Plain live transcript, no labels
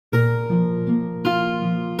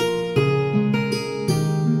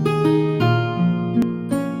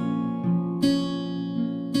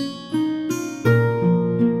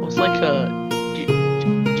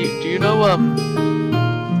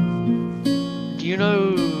Do you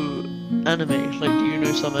know anime? Like, do you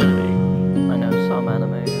know some anime? I know some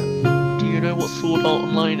anime, yeah. Do you know what Sword Art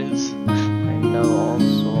Online is? I know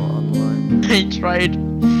also online. I tried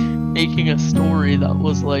making a story that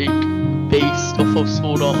was like based off of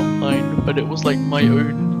Sword Art Online, but it was like my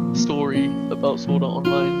own story about Sword Art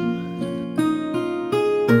Online.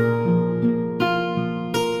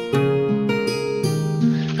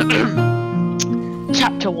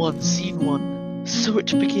 Chapter 1, Scene 1. So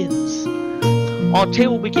it begins. Our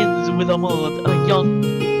tale begins with Ahmad, a young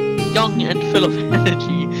and full of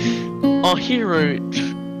energy. Our hero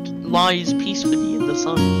lies peacefully in the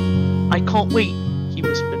sun. I can't wait, he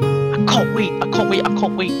whispered. I can't wait, I can't wait, I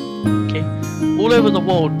can't wait. Okay. All over the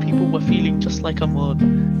world, people were feeling just like Ahmad.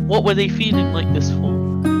 What were they feeling like this for?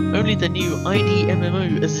 Only the new ID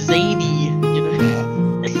MMO, Zany, you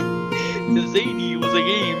know. Zany was a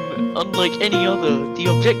game unlike any other. The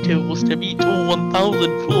objective was to meet all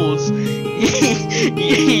 1,000 floors.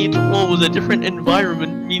 Each floor was a different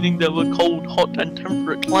environment, meaning there were cold, hot, and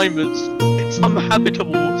temperate climates. Some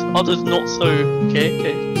habitable, others not so. Okay.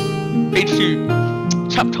 Page 2.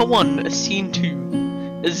 Chapter 1, Scene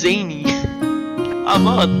 2. Zany.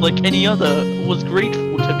 Ahmad, like any other, was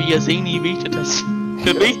grateful to be a Zany beta test.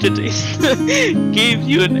 The beta test gave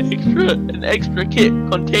you an extra kit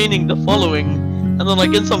containing the following, and then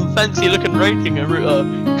like in some fancy looking writing I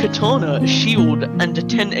wrote katana, a shield, and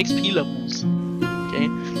 10 XP levels. Okay,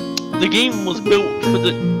 the game was built for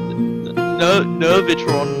the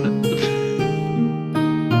Nervitron